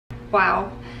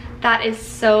Wow, that is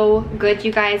so good,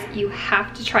 you guys. You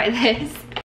have to try this.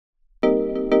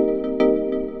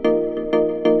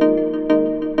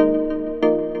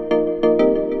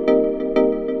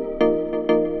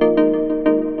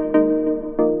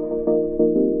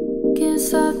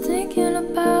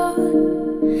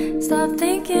 Stop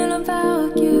thinking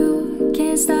about you.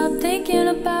 Can't stop thinking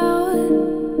about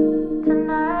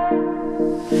tonight.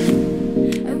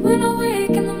 And when I wake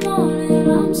in the morning,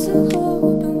 I'm still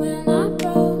hoping we're not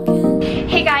broken.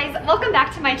 Hey guys, welcome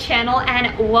back to my channel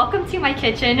and welcome to my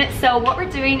kitchen. So what we're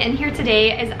doing in here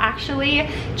today is actually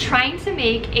trying to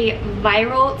make a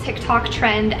viral TikTok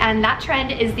trend, and that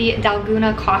trend is the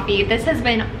Dalgona coffee. This has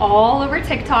been all over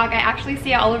TikTok. I actually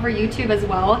see it all over YouTube as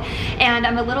well, and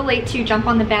I'm a little late to jump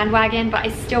on the bandwagon, but I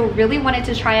still really wanted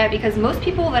to try it because most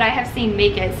people that I have seen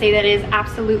make it say that it is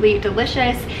absolutely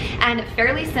delicious and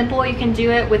fairly simple. You can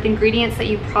do it with ingredients that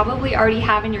you probably already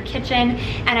have in your kitchen,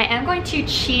 and I am going to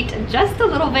cheat just a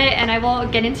little bit, and I will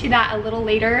get into that a little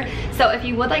later. So if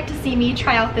you would like to see me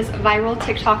try out this viral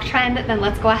TikTok trend, then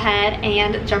let's go ahead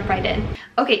and jump right in.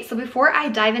 Okay, so before I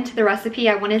dive into the recipe,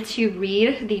 I wanted to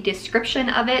read the description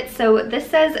of it. So this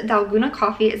says Dalgona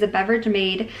coffee is a beverage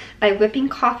made by whipping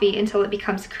coffee until it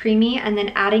becomes creamy and then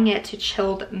adding it to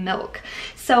chilled milk.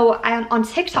 So on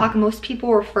TikTok, most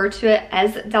people refer to it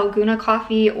as Dalgona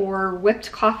coffee or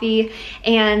whipped coffee,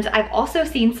 and I've also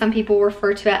seen some people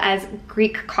refer to it as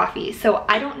Greek coffee. So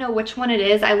I don't know which one it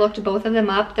is. I looked both of them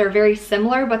up. They're very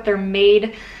similar, but they're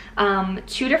made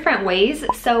two different ways.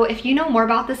 So if you know more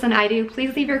about this than I do,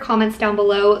 please leave your comments down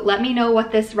below. Let me know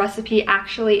what this recipe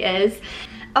actually is.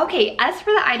 Okay, as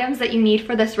for the items that you need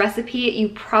for this recipe, you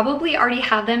probably already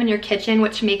have them in your kitchen,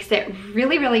 which makes it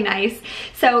really, really nice.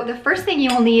 So the first thing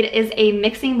you will need is a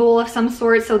mixing bowl of some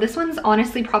sort. So this one's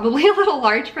honestly probably a little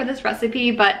large for this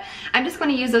recipe, but I'm just going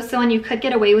to use this one. You could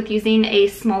get away with using a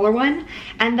smaller one.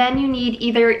 And then you need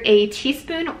either a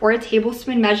teaspoon or a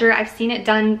tablespoon measure. I've seen it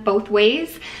done both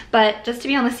ways, but just to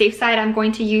be on the safe side, I'm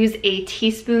going to use a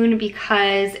teaspoon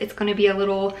because it's going to be a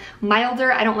little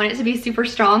milder. I don't want it to be super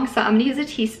strong, so I'm going to use a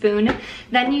teaspoon.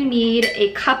 Then you need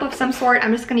a cup of some sort.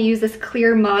 I'm just going to use this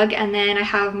clear mug, and then I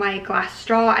have my glass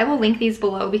straw. I will link these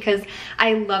below because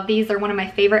I love these. They're one of my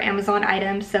favorite Amazon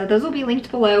items, so those will be linked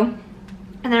below.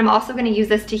 And then I'm also going to use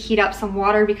this to heat up some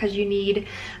water because you need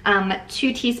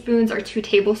 2 teaspoons or 2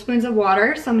 tablespoons of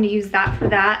water. So I'm going to use that for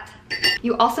that.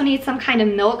 You also need some kind of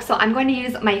milk, so I'm going to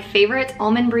use my favorite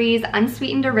Almond Breeze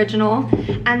unsweetened original.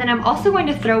 And then I'm also going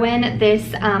to throw in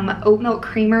this oat milk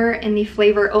creamer in the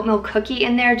flavor oat milk cookie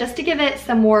in there just to give it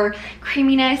some more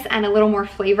creaminess and a little more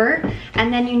flavor.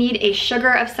 And then you need a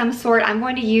sugar of some sort. I'm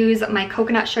going to use my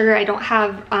coconut sugar. I don't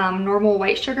have normal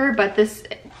white sugar, but this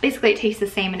basically it tastes the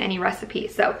same in any recipe,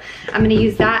 so I'm gonna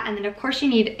use that. And then of course you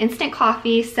need instant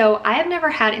coffee. So I have never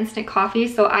had instant coffee,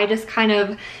 so I just kind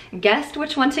of guessed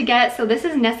which one to get. So this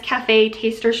is Nescafe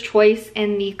Taster's Choice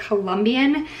in the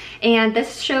Colombian, and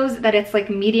this shows that it's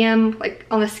like medium, like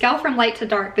on the scale from light to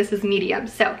dark, this is medium.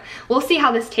 So we'll see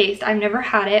how this tastes. I've never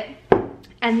had it.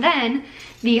 And then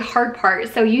the hard part,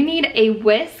 so you need a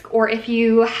whisk, or if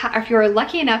you're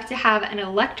lucky enough to have an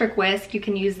electric whisk, you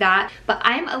can use that. But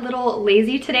I'm a little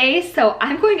lazy today, so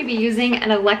I'm going to be using an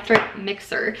electric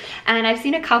mixer. And I've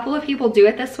seen a couple of people do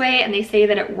it this way, and they say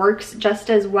that it works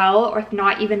just as well, or if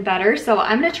not even better. So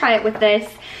I'm gonna try it with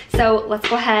this. So let's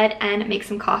go ahead and make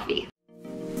some coffee.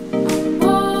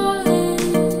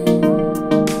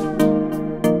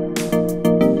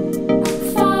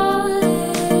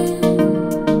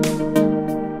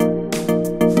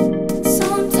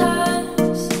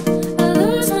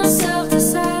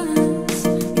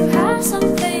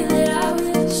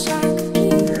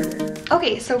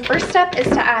 Okay, so first step is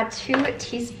to add 2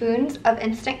 teaspoons of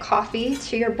instant coffee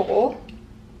to your bowl.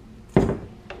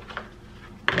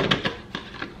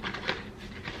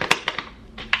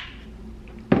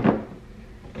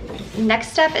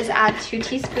 Next step is add 2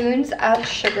 teaspoons of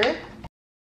sugar.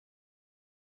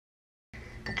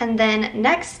 And then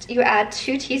next you add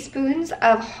 2 teaspoons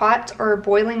of hot or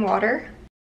boiling water.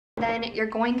 Then you're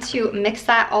going to mix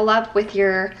that all up with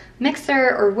your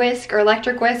mixer or whisk or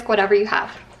electric whisk, whatever you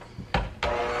have.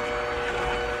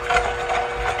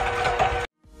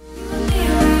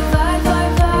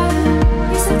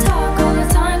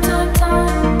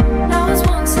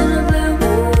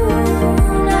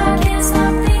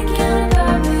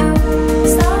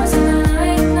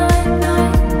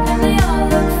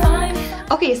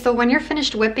 So when you're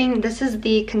finished whipping, this is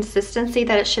the consistency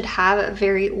that it should have, a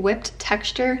very whipped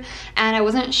texture. And I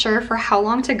wasn't sure for how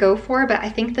long to go for, but I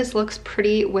think this looks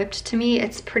pretty whipped to me.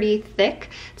 It's pretty thick.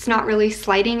 It's not really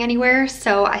sliding anywhere,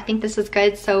 so I think this is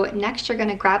good. So next you're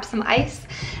gonna grab some ice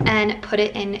and put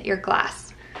it in your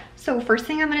glass. So first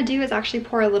thing I'm gonna do is actually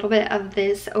pour a little bit of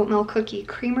this oatmeal cookie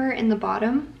creamer in the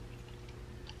bottom.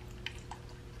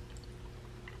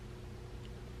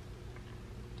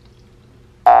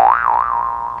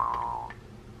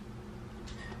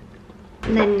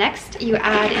 And then next you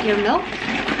add your milk.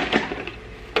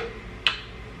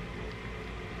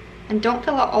 And don't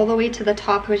fill it all the way to the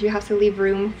top because you have to leave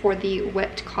room for the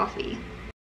whipped coffee.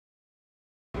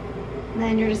 And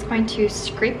then you're just going to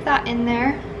scrape that in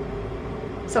there.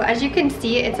 So as you can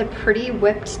see, it's a pretty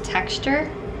whipped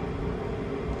texture.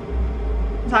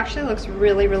 This actually looks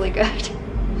really, really good.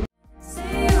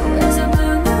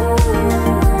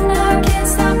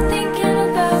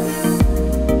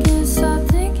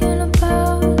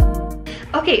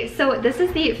 Okay, so this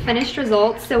is the finished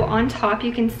result. So on top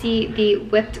you can see the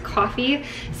whipped coffee.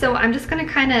 So I'm just gonna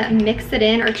kind of mix it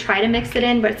in, or try to mix it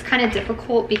in, but it's kind of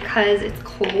difficult because it's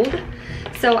cold.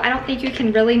 So I don't think you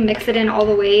can really mix it in all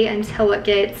the way until it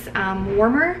gets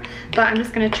warmer, but I'm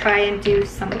just gonna try and do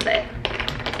some of it.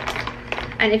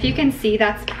 And if you can see,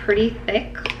 that's pretty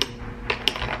thick.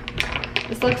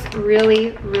 This looks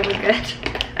really, really good.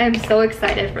 I am so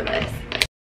excited for this.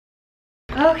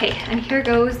 Okay, and here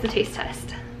goes the taste test.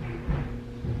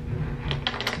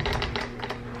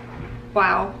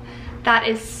 Wow, that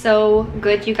is so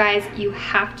good, you guys. You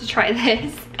have to try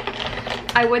this.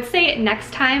 I would say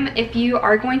next time, if you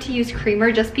are going to use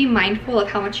creamer, just be mindful of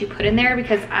how much you put in there,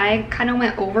 because I kind of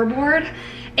went overboard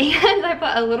and I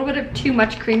put a little bit of too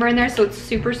much creamer in there, so it's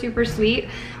super, super sweet,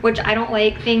 which I don't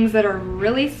like things that are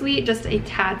really sweet, just a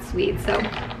tad sweet. So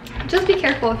just be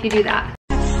careful if you do that.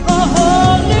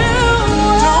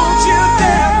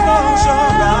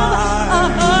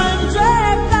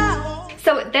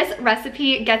 So this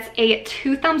recipe gets a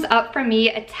 2 thumbs up from me,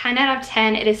 a 10 out of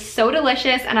 10. It is so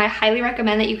delicious, and I highly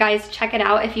recommend that you guys check it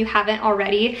out if you haven't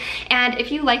already. And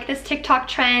if you like this TikTok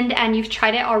trend and you've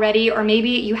tried it already, or maybe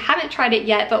you haven't tried it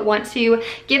yet but want to,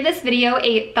 give this video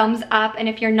a thumbs up. And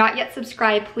if you're not yet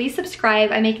subscribed, please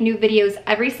subscribe. I make new videos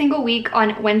every single week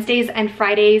on Wednesdays and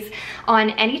Fridays on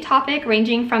any topic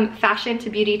ranging from fashion to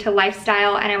beauty to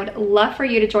lifestyle, and I would love for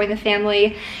you to join the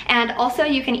family. And also,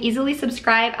 you can easily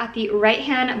subscribe at the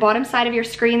right-hand bottom side of your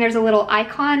screen. There's a little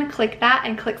icon. Click that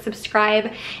and click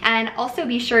subscribe. And also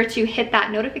be sure to hit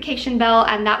that notification bell,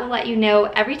 and that will let you know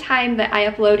every time that I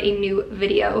upload a new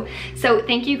video. So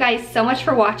thank you guys so much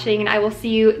for watching, and I will see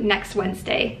you next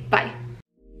Wednesday. Bye.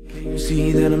 Can you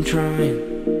see that I'm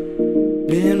trying?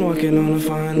 Been walking on a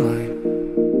fine line.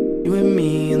 You and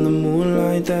me in the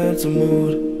moonlight, that's a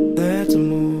mood.